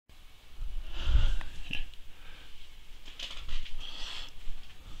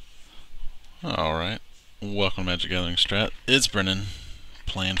Alright, welcome to MagicGatheringStrat. It's Brennan,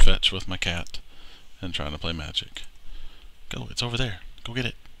 playing fetch with my cat and trying to play Magic. Go, it's over there. Go get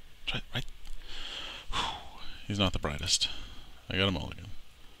it. Right. Whew. He's not the brightest. I got a mulligan.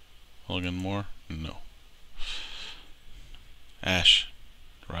 Mulligan more? No. Ash,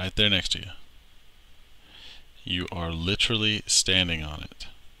 right there next to you. You are literally standing on it.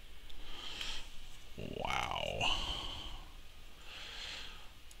 Wow.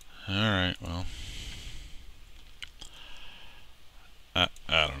 Alright, well. I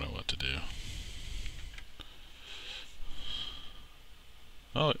don't know what to do.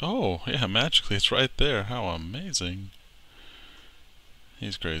 Oh, yeah, magically it's right there. How amazing.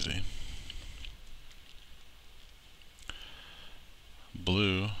 He's crazy.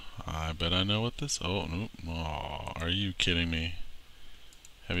 Blue. I bet I know what this... Oh, nope. Aw, are you kidding me?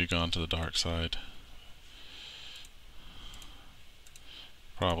 Have you gone to the dark side?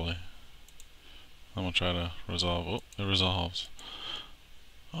 Probably. I'm gonna try to resolve... Oh, it resolves.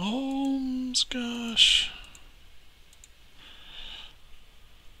 Oh, gosh.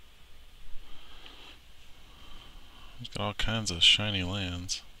 He's got all kinds of shiny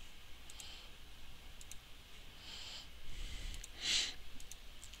lands.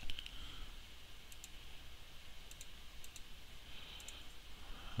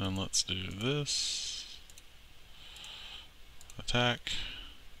 And let's do this. Attack.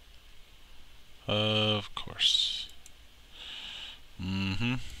 Of course.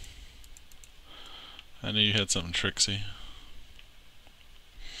 I knew you had something tricksy.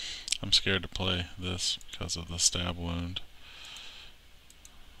 I'm scared to play this because of the stab wound.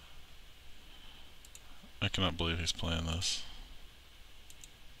 I cannot believe he's playing this.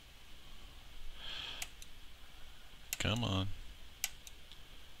 Come on.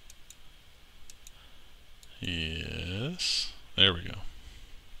 Yes. There we go.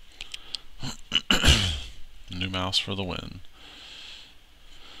 New mouse for the win.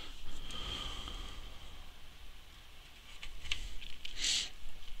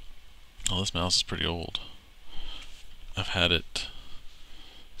 Well, this mouse is pretty old. I've had it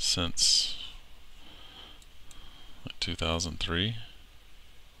since like 2003.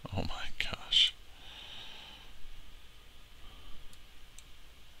 Oh my gosh.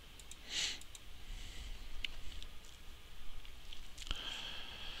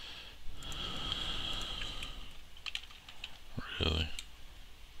 Really?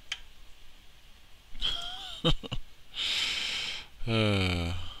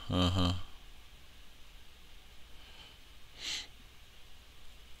 Uh-huh.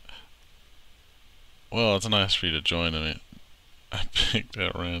 Well, it's nice for you to join. I mean, I picked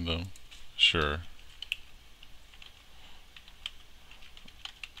at random. Sure.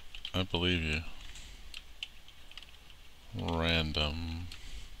 I believe you. Random.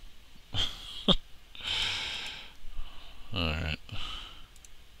 Alright.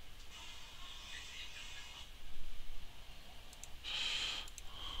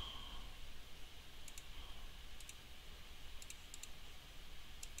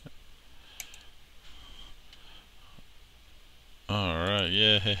 Alright,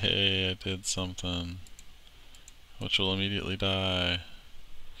 yay, I did something. Which will immediately die.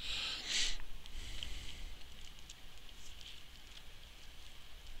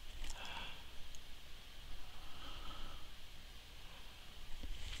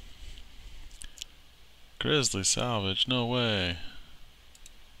 Grizzly salvage, no way.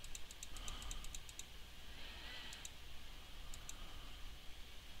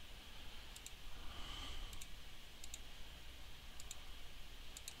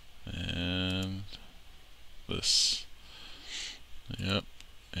 And this. Yep.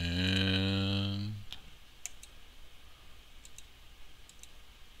 And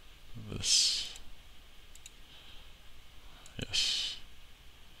this. Yes.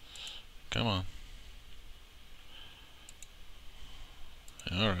 Come on.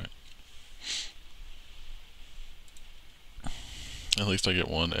 Alright. At least I get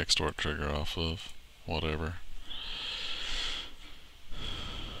one Extort trigger off of whatever.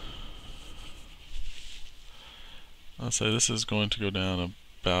 I'll say this is going to go down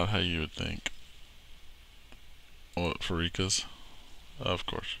about how you would think. What, Pharika's? Of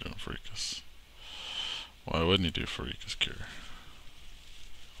course you're doing Pharika's. Why wouldn't you do Pharika's Cure?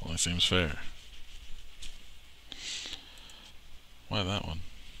 Only seems fair. Why that one?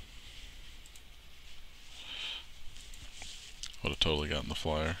 Would have totally gotten the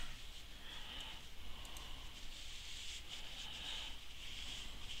flyer.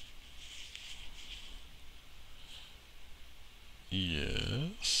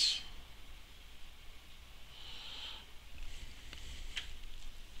 Yes.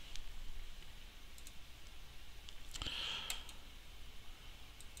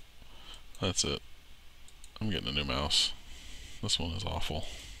 That's it. I'm getting a new mouse. This one is awful.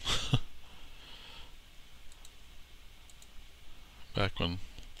 Back when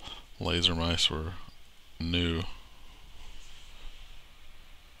laser mice were new.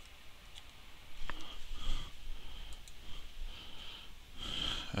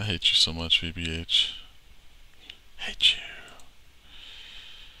 I hate you so much, VBH. Hate you.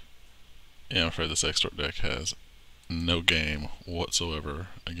 Yeah, I'm afraid this Extort deck has no game whatsoever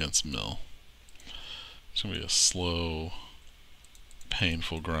against Mill. It's going to be a slow,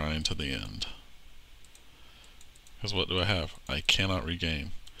 painful grind to the end. Because what do I have? I cannot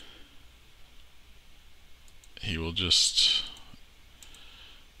regain. He will just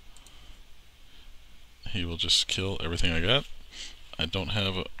kill everything I got. I don't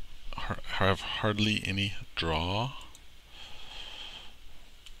have hardly any draw.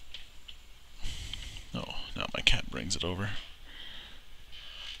 Oh, now my cat brings it over.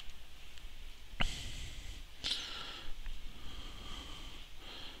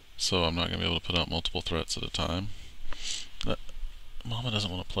 So I'm not going to be able to put out multiple threats at a time. Mama doesn't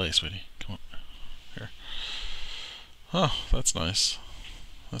want to play, sweetie. Come on. Here. Oh, that's nice.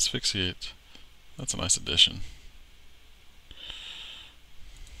 Asphyxiate. That's a nice addition.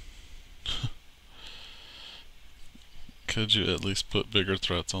 Could you at least put bigger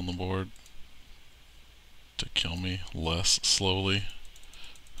threats on the board to kill me less slowly?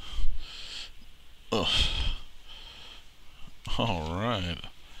 Ugh. Alright.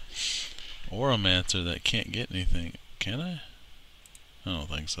 Oromancer that can't get anything. Can I? I don't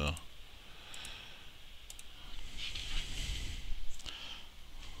think so.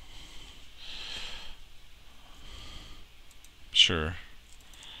 Sure.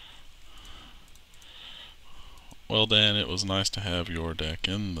 Well, Dan, it was nice to have your deck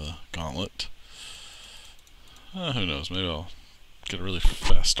in the gauntlet. Who knows, maybe I'll get a really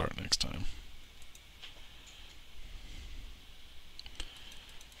fast start next time.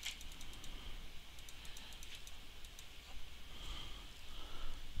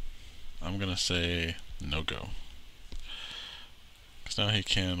 I'm gonna say no go. Because now he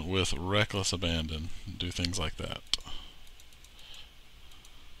can, with reckless abandon, do things like that.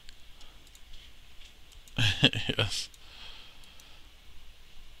 Yes.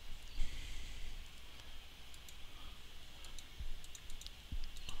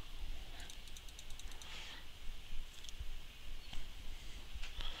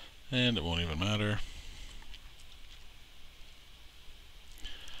 And it won't even matter.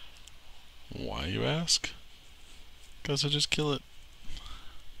 Why, you ask? Because I just kill it.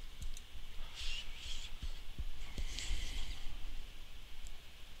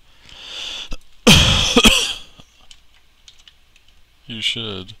 You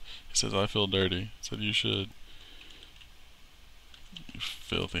should. He says, I feel dirty. I said, you should. You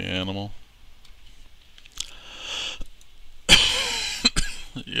filthy animal.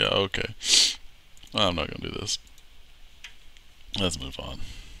 Yeah, okay. I'm not gonna do this. Let's move on.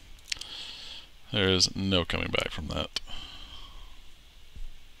 There is no coming back from that.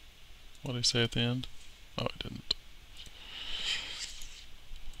 What did he say at the end? Oh, he didn't.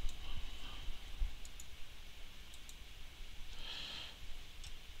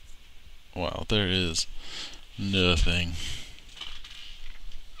 Wow, there is nothing.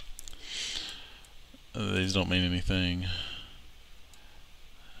 These don't mean anything.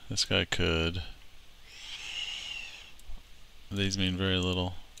 This guy could. These mean very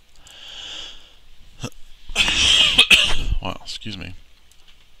little. Wow, excuse me.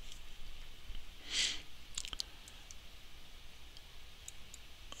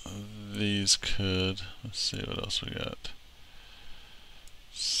 These could. Let's see what else we got.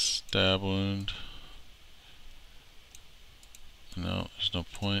 Stab wound. No, there's no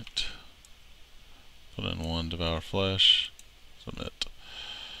point. Put in one, devour flesh. Submit.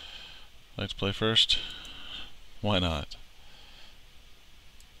 Like to play first? Why not?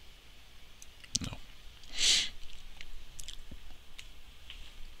 No.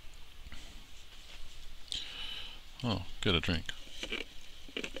 Oh, get a drink.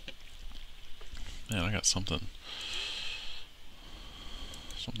 Man, I got something.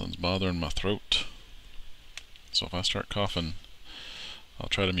 Something's bothering my throat. So if I start coughing, I'll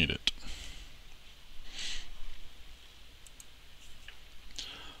try to mute it.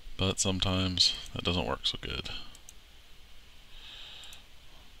 But sometimes that doesn't work so good.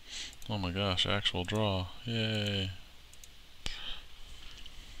 Oh my gosh, actual draw. Yay.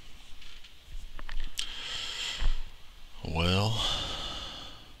 Well,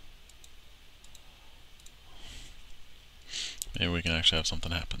 maybe we can actually have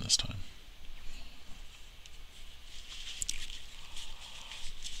something happen this time.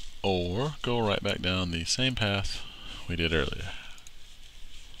 or go right back down the same path we did earlier.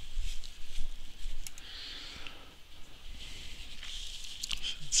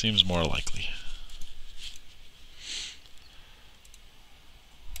 It seems more likely.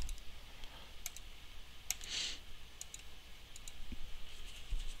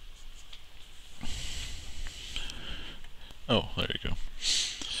 Oh, there you go.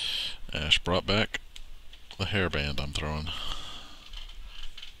 Ash brought back the hairband I'm throwing.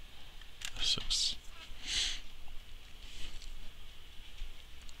 6.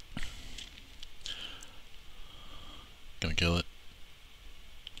 Gonna kill it.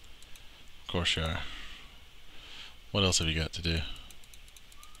 Of course you are. What else have you got to do?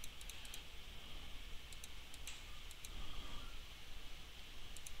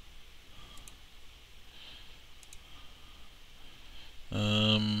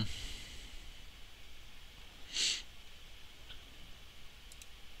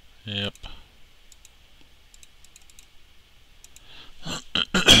 Yep.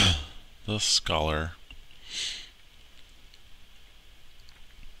 The Scholar.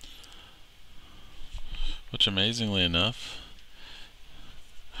 Which, amazingly enough,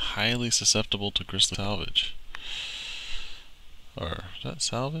 highly susceptible to Grisly Salvage. Or, is that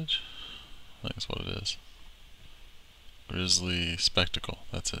Salvage? I think that's what it is. Grisly Spectacle,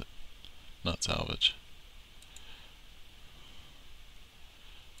 that's it. Not Salvage.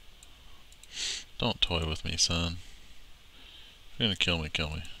 Don't toy with me, son. If you're gonna kill me, kill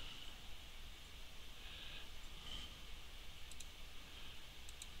me.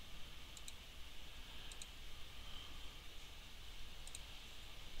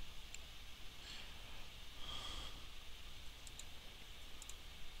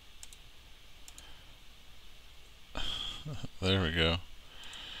 There we go.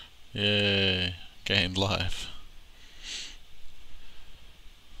 Yay! Gained life.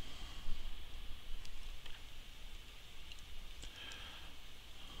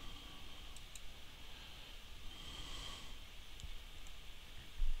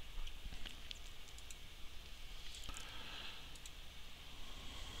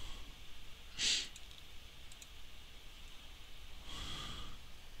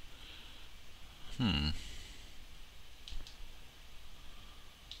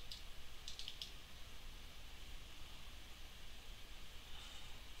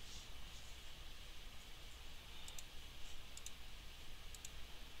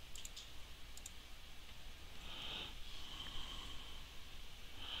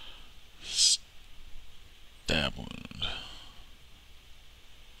 Stab wound.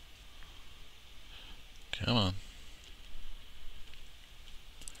 Come on.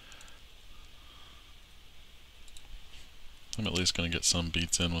 I'm at least gonna get some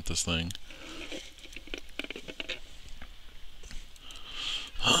beats in with this thing.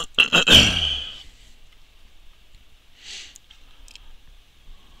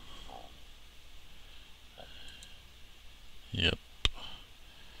 Yep.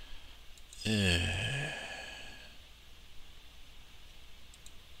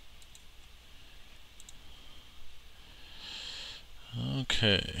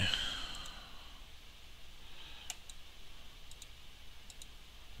 Okay.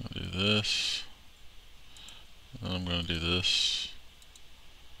 I'll do this. And I'm going to do this.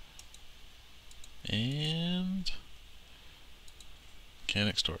 And can't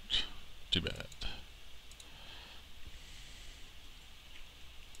extort. Too bad.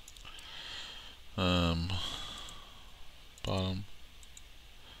 Bottom,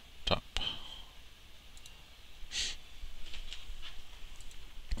 top.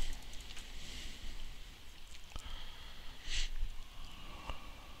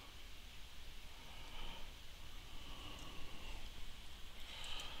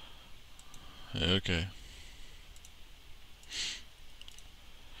 Okay.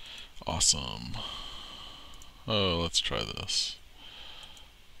 Awesome. Oh, let's try this.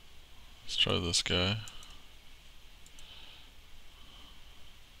 Let's try this guy.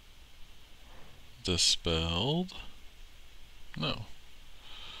 Dispelled? No.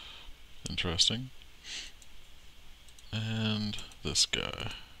 Interesting. And this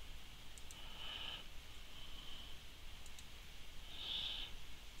guy.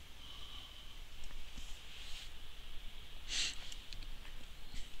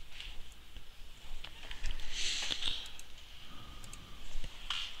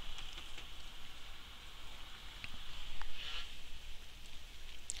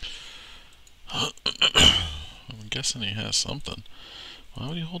 I'm guessing he has something. Why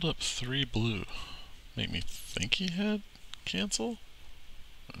would he hold up 3 blue? Make me think he had cancel?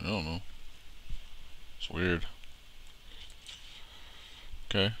 I don't know. It's weird.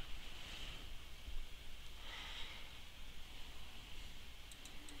 Okay,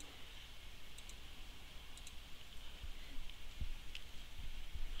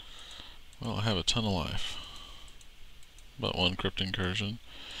 a ton of life. About 1 crypt incursion.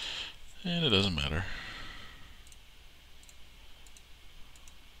 And it doesn't matter.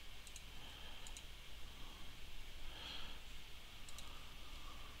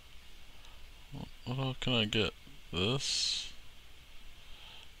 What all can I get? This?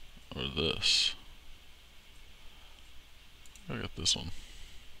 Or this? I got this one.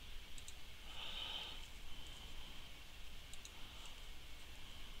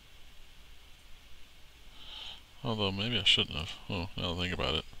 Although maybe I shouldn't have. Oh, now that I think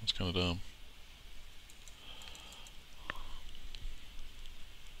about it, it's kind of dumb.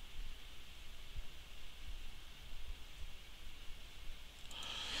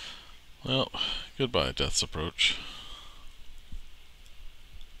 Well, goodbye, Death's Approach.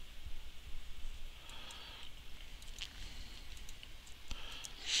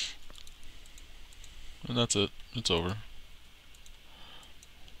 And that's it. It's over.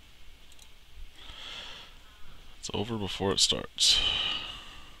 It's over before it starts.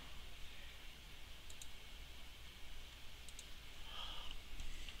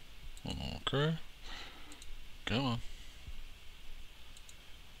 Okay. Come on.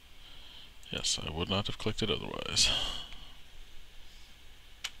 Yes, I would not have clicked it otherwise.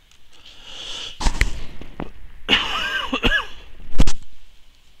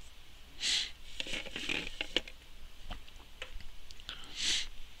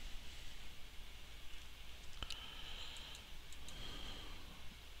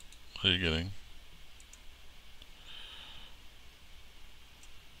 What are you getting?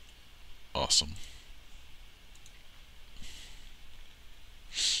 Awesome.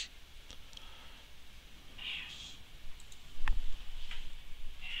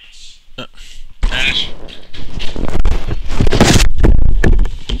 Ash.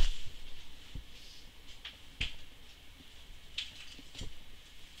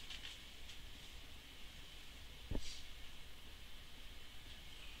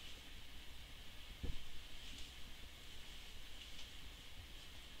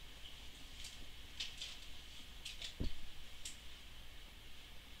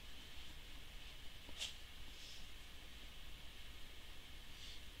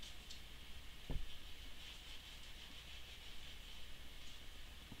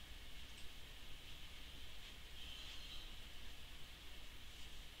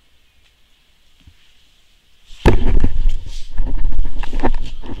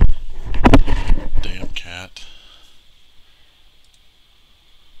 Damn cat.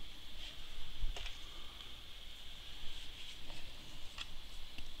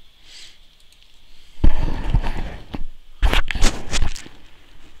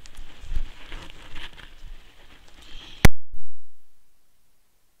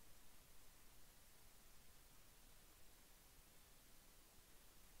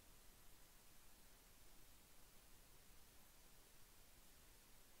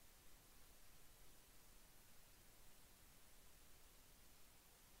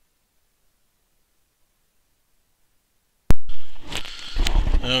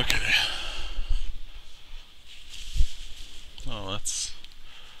 Okay. Oh, that's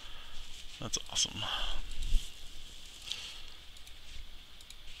awesome.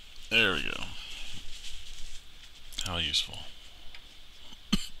 There we go. How useful.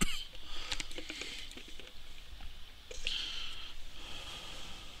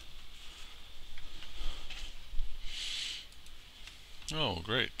 Oh,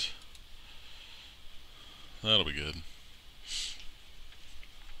 great. That'll be good.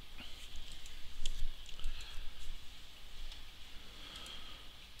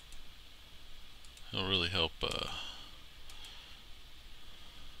 It'll really help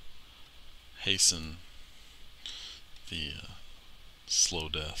hasten the slow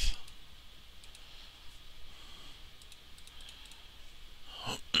death.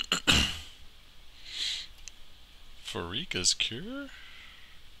 Farika's cure?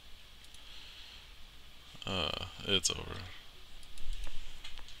 It's over.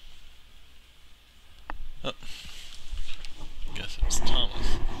 Oh. Guess it's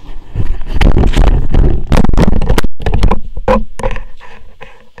Thomas.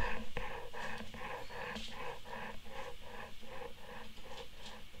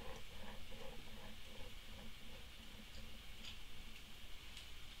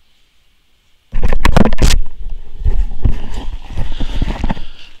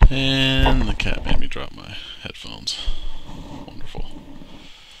 And the cat made me drop my headphones. Wonderful.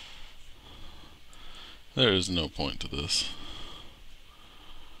 There is no point to this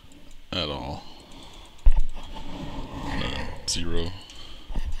at all. None. Zero.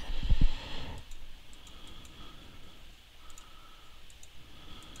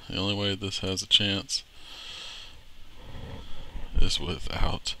 The only way this has a chance is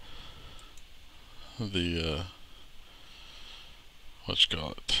without the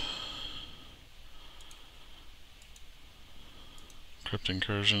Crypt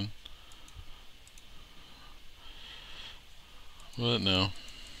Incursion. But no.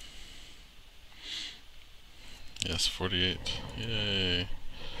 Yes, 48. Yay.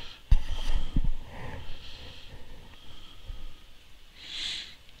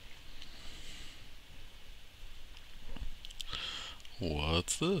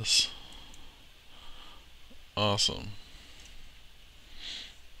 What's this? Awesome.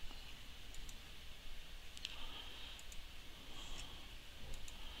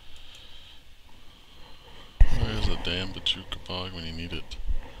 Where's the damn Bazooka Bog when you need it?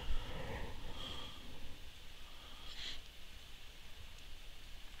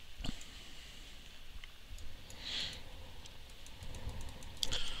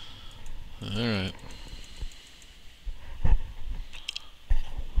 Alright.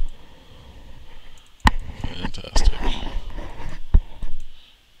 Fantastic.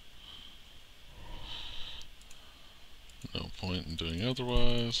 No point in doing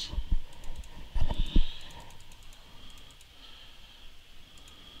otherwise.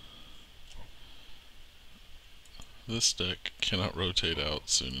 This deck cannot rotate out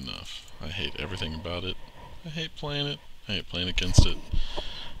soon enough. I hate everything about it. I hate playing it. I hate playing against it.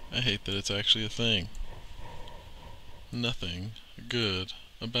 I hate that it's actually a thing. Nothing good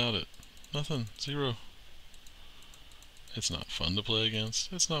about it. Nothing. Zero. It's not fun to play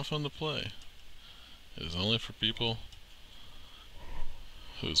against. It's not fun to play. It is only for people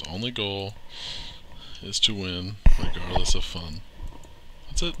whose only goal is to win regardless of fun.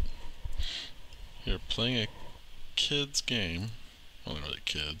 That's it. You're playing a kid's game. Well, not really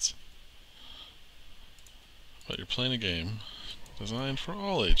kids. But you're playing a game designed for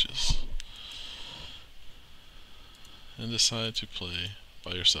all ages. And decide to play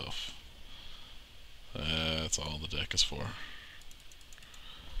by yourself. That's all the deck is for.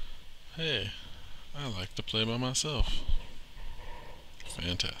 Hey, I like to play by myself.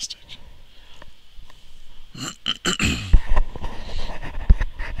 Fantastic.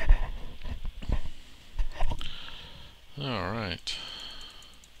 Alright.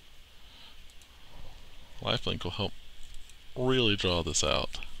 Lifelink will help really draw this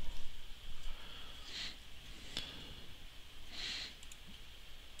out.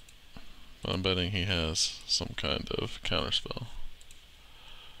 But I'm betting he has some kind of counterspell.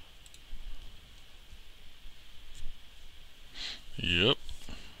 Yep.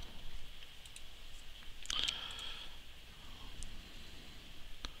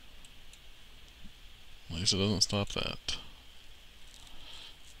 At least it doesn't stop that.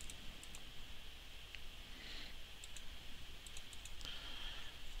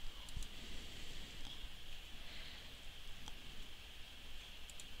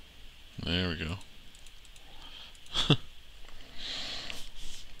 There we go.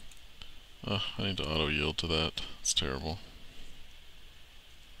 Oh, I need to auto yield to that. It's terrible.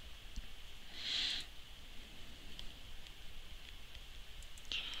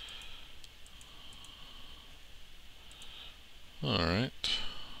 Alright.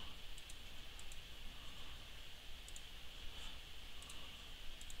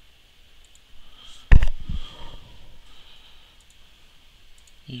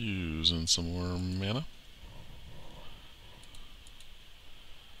 Using some more mana.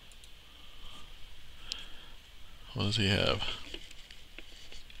 What does he have?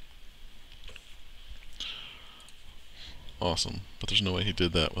 Awesome. But there's no way he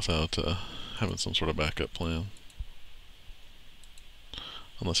did that without having some sort of backup plan.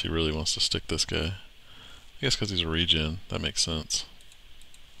 Unless he really wants to stick this guy. I guess because he's a regen, that makes sense.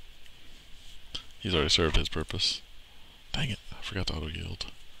 He's already served his purpose. Dang it, I forgot to auto yield.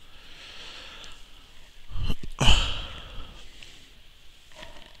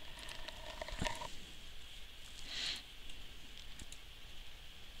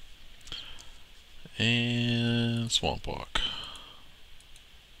 And Swamp Walk.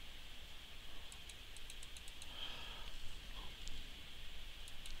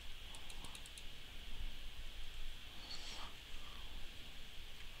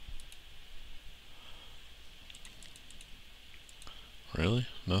 Really?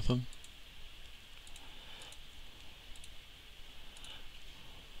 Nothing?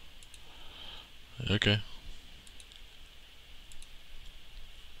 Okay.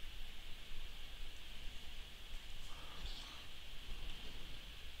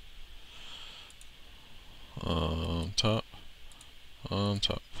 On top. On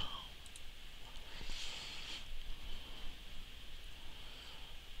top.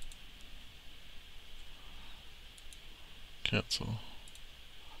 Cancel.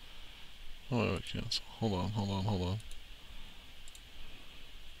 Oh, wait, cancel. Hold on.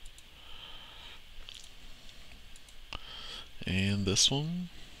 And this one.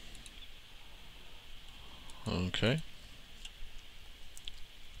 Okay.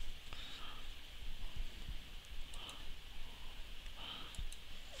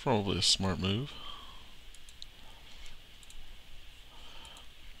 Probably a smart move.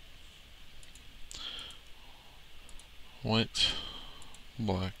 White,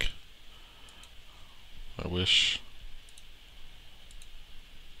 black. I wish.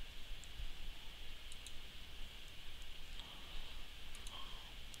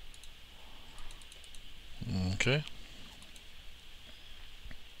 Okay.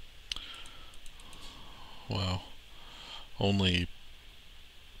 Wow. Only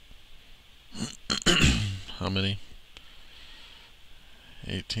how many?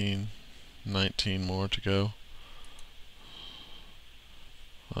 18, 19 more to go.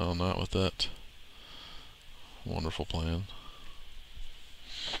 Well, not with that wonderful plan.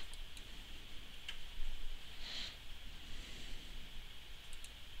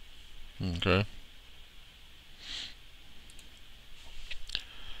 Okay.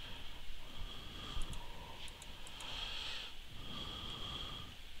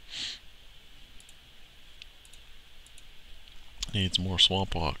 Needs more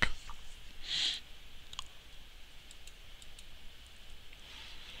swamp walk.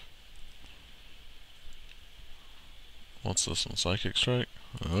 What's this one? Psychic Strike?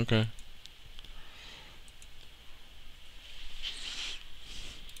 Okay.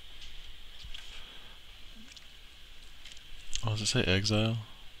 Oh, does it say exile?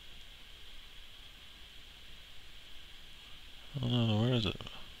 Oh no, where is it?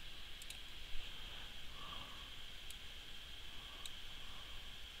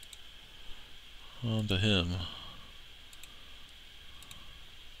 On to him.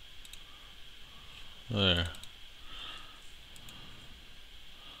 There.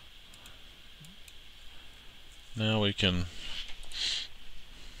 Now we can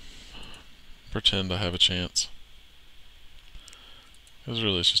pretend I have a chance. Because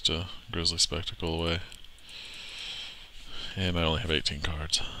really it's just a Grizzly Spectacle away. And I only have 18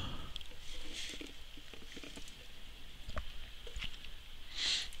 cards.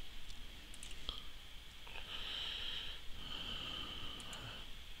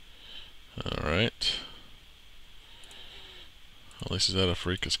 Alright. At least he's out of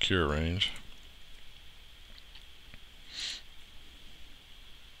Freakus Cure range.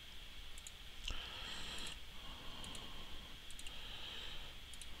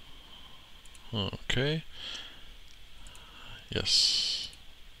 Okay. Yes.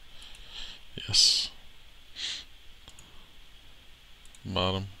 Yes.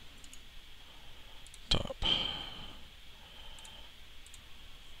 Bottom. Top.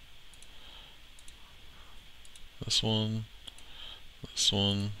 This one. This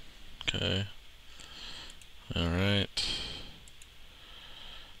one. Okay. Alright.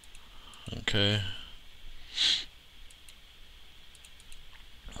 Okay.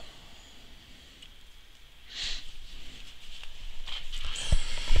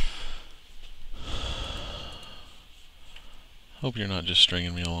 Hope you're not just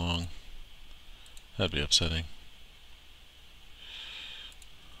stringing me along. That'd be upsetting.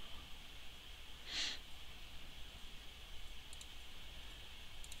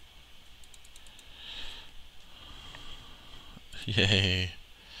 Yay.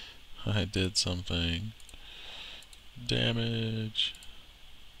 I did something. Damage.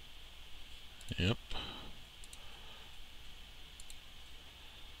 Yep.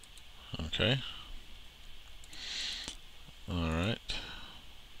 Okay. Alright.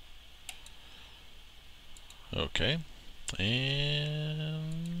 Okay.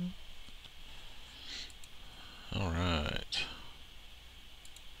 And... alright.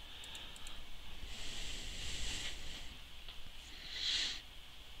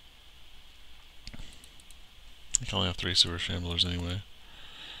 I can only have 3 Sewer Shamblers anyway.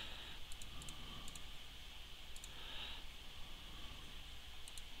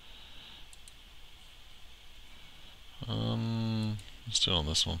 Still on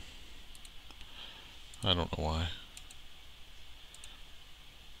this one. I don't know why.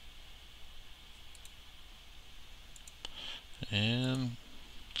 And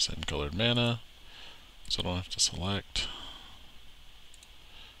same colored mana, so I don't have to select.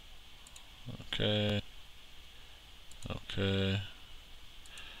 Okay. Okay.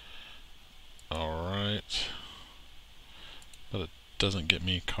 Alright. But it doesn't get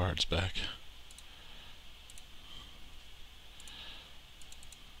me cards back.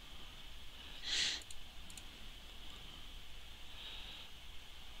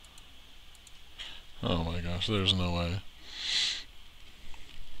 gosh, there's no way.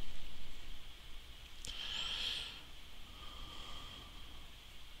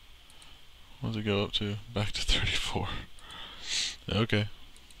 What does it go up to? Back to 34. Okay.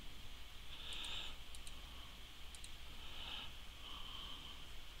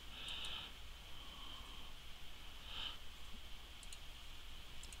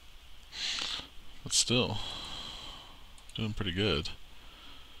 But still, doing pretty good.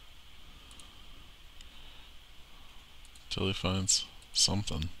 Till he finds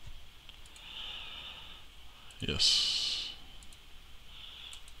something. Yes.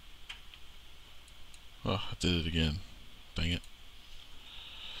 Oh, I did it again. Dang it.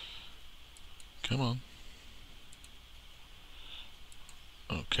 Come on.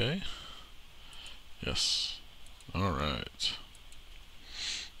 Okay. Yes. Alright.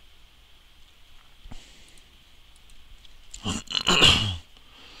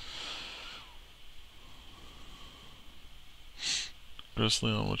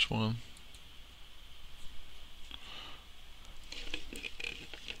 Grizzly on which one?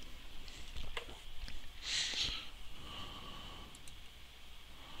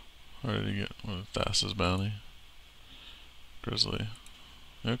 Where did he get? What, fastest bounty? Grizzly.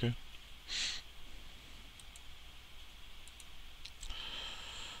 Okay.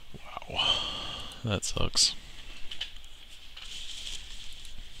 Wow. That sucks.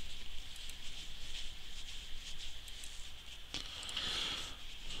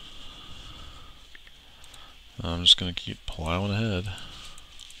 I'm just gonna keep plowing ahead.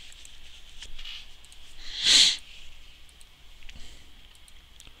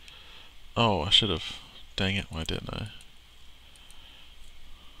 Oh, I should have. Dang it, why didn't I?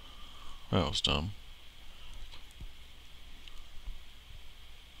 That was dumb.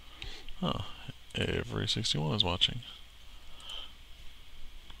 Huh. Every 61 is watching.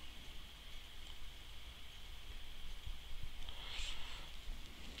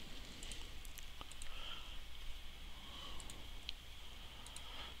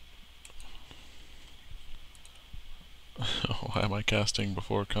 Why am I casting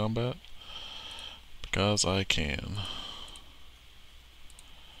before combat? Because I can.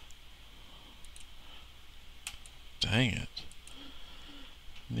 Dang it.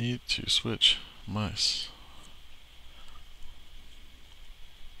 Need to switch mice.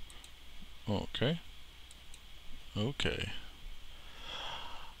 Okay. Okay.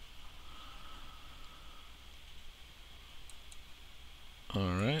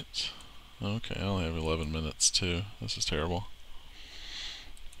 Alright. Okay, I only have 11 minutes too. This is terrible.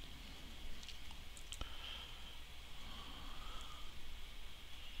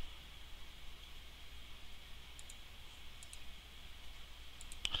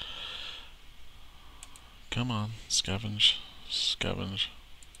 Come on, scavenge, scavenge,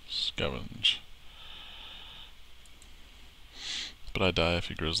 scavenge. But I die if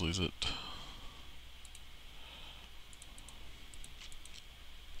he grizzlies it.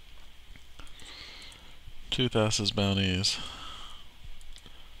 Two Thassa's bounties.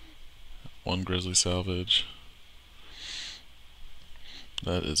 One grizzly salvage.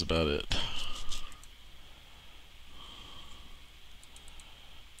 That is about it.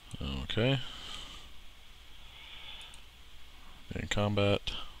 Okay. In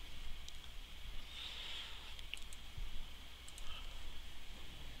combat.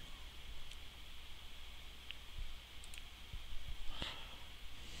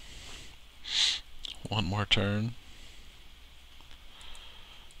 One more turn.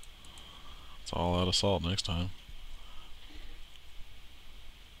 It's all out assault next time.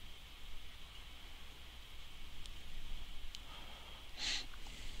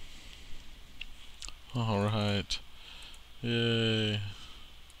 Alright. Yay.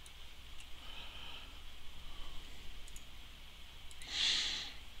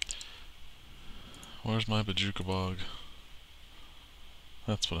 Where's my Bajuka Bog?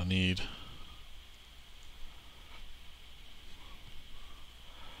 That's what I need.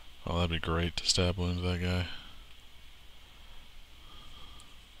 Oh, that'd be great to stab wound that guy.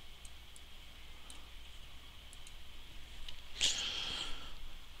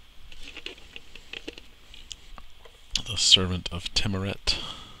 The Servant of Timuret.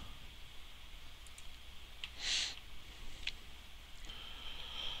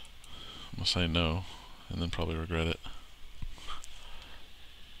 I'm gonna say no, and then probably regret it.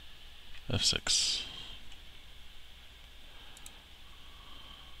 F6.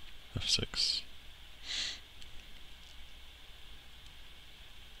 F6.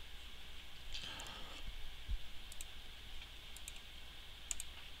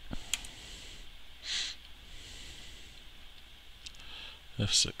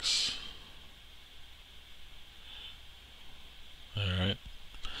 F6.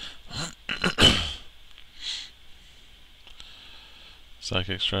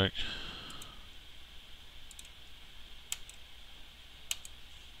 Psychic Strike.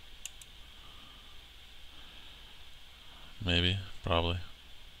 Maybe, probably.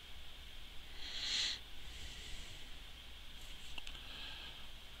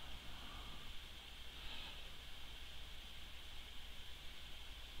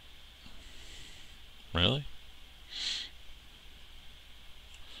 Really?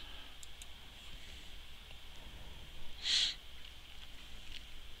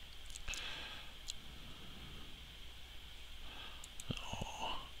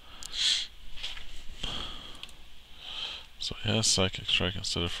 Oh. So he has Psychic Strike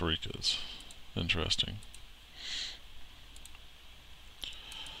instead of Pharika's. Interesting.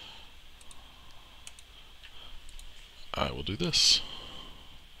 I will do this.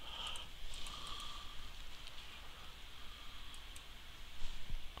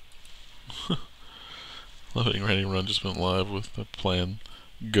 Loading Ready Run just went live with the plan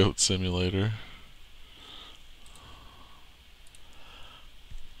Goat Simulator.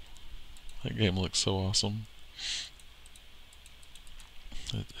 That game looks so awesome.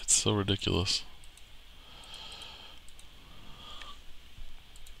 It's so ridiculous.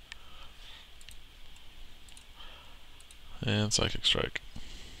 And Psychic Strike.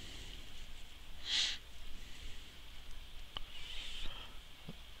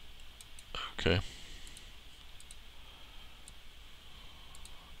 Okay.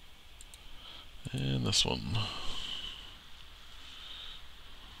 And this one.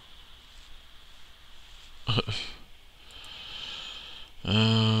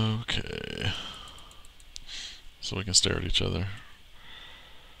 Okay. So we can stare at each other.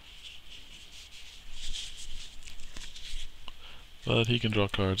 But he can draw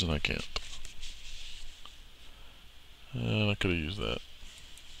cards and I can't. I could have used that.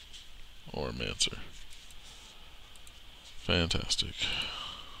 Or Mancer. Fantastic.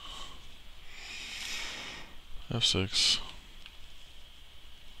 F6.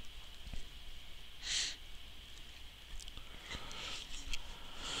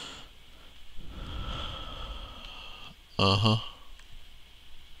 Uh-huh.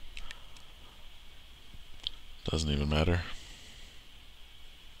 Doesn't even matter.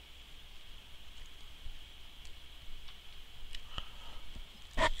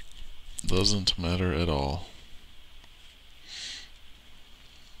 Doesn't matter at all.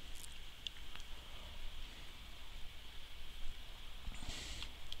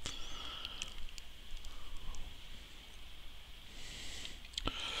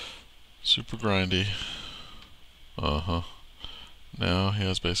 Super grindy. Uh-huh. Now he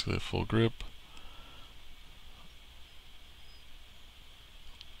has basically a full grip.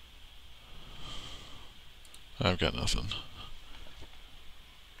 I've got nothing.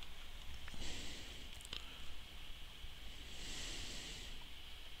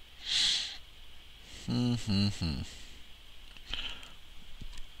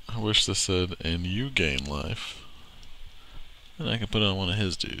 I wish this said, and you gain life. And I can put it on one of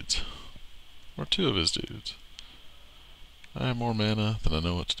his dudes. Or two of his dudes. I have more mana than I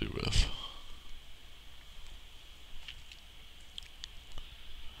know what to do with.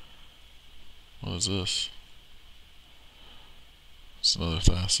 What is this? It's another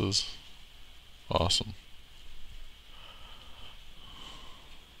Thassa's. Awesome.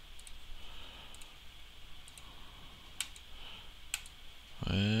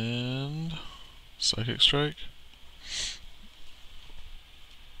 And Psychic Strike.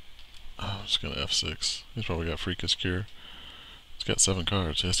 Oh, I'm just gonna F6. He's probably got Pharika's Cure. He's got 7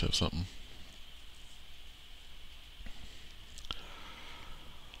 cards. He has to have something.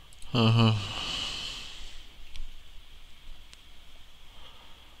 Uh-huh.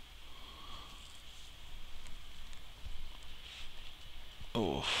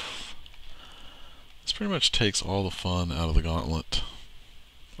 Oh. This pretty much takes all the fun out of the gauntlet.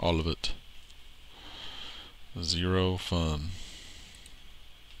 All of it. 0 fun.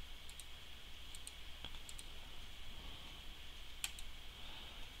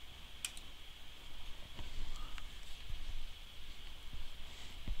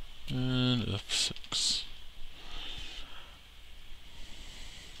 And F6.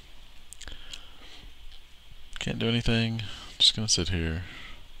 Can't do anything. Just gonna sit here.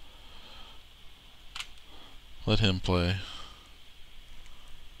 Let him play.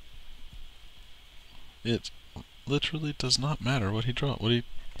 It literally does not matter what he draws, what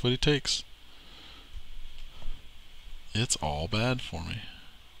he takes. It's all bad for me.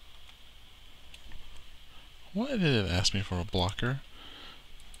 Why did it ask me for a blocker?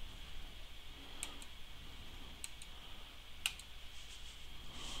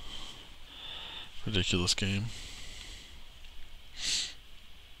 Ridiculous game.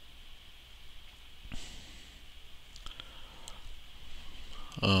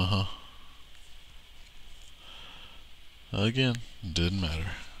 Uh-huh. Again, didn't matter.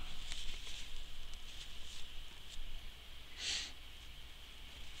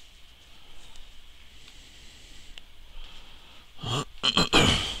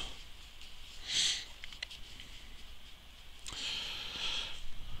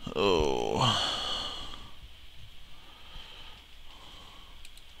 Oh.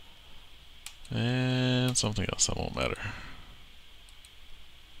 And something else that won't matter.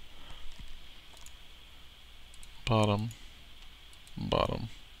 Bottom, bottom.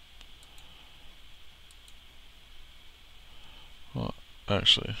 Well,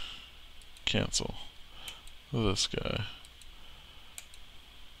 actually, cancel this guy.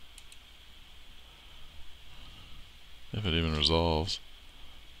 If it even resolves.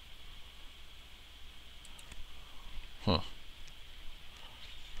 Huh.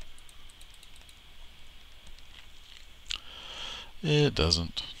 It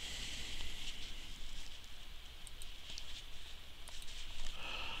doesn't.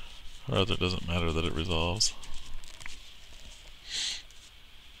 Or rather, it doesn't matter that it resolves.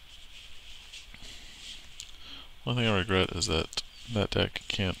 One thing I regret is that that deck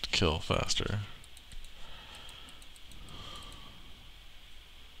can't kill faster.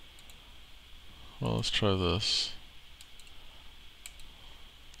 Well, let's try this.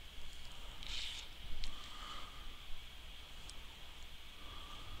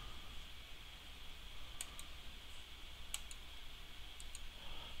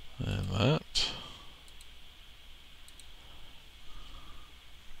 And that.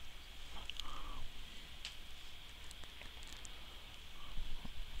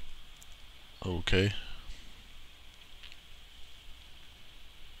 Okay.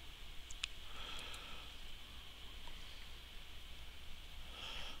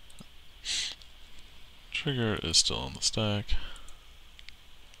 Trigger is still on the stack.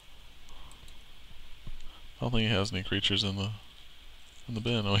 I don't think he has any creatures in the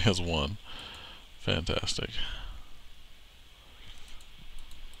bin. Oh, he has one. Fantastic.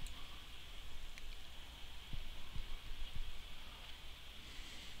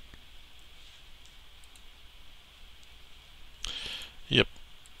 Yep.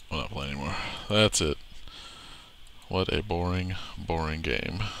 I'm not playing anymore. That's it. What a boring, boring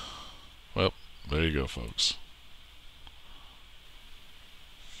game. Well, there you go, folks.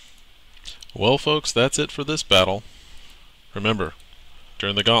 Well, folks, that's it for this battle. Remember,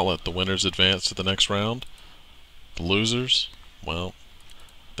 during the gauntlet, the winners advance to the next round. The losers, well,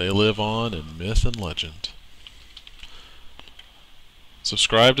 they live on in myth and legend.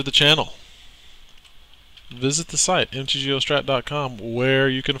 Subscribe to the channel. Visit the site, MagicGatheringStrat.com, where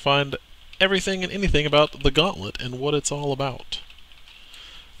you can find everything and anything about the gauntlet and what it's all about.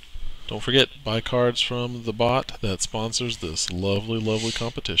 Don't forget, buy cards from the bot that sponsors this lovely, lovely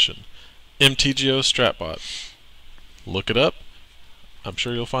competition. MTGO Stratbot. Look it up. I'm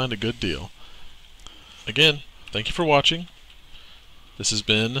sure you'll find a good deal. Again, thank you for watching. This has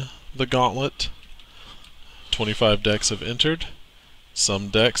been the Gauntlet. 25 decks have entered. Some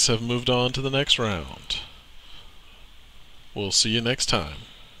decks have moved on to the next round. We'll see you next time.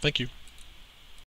 Thank you.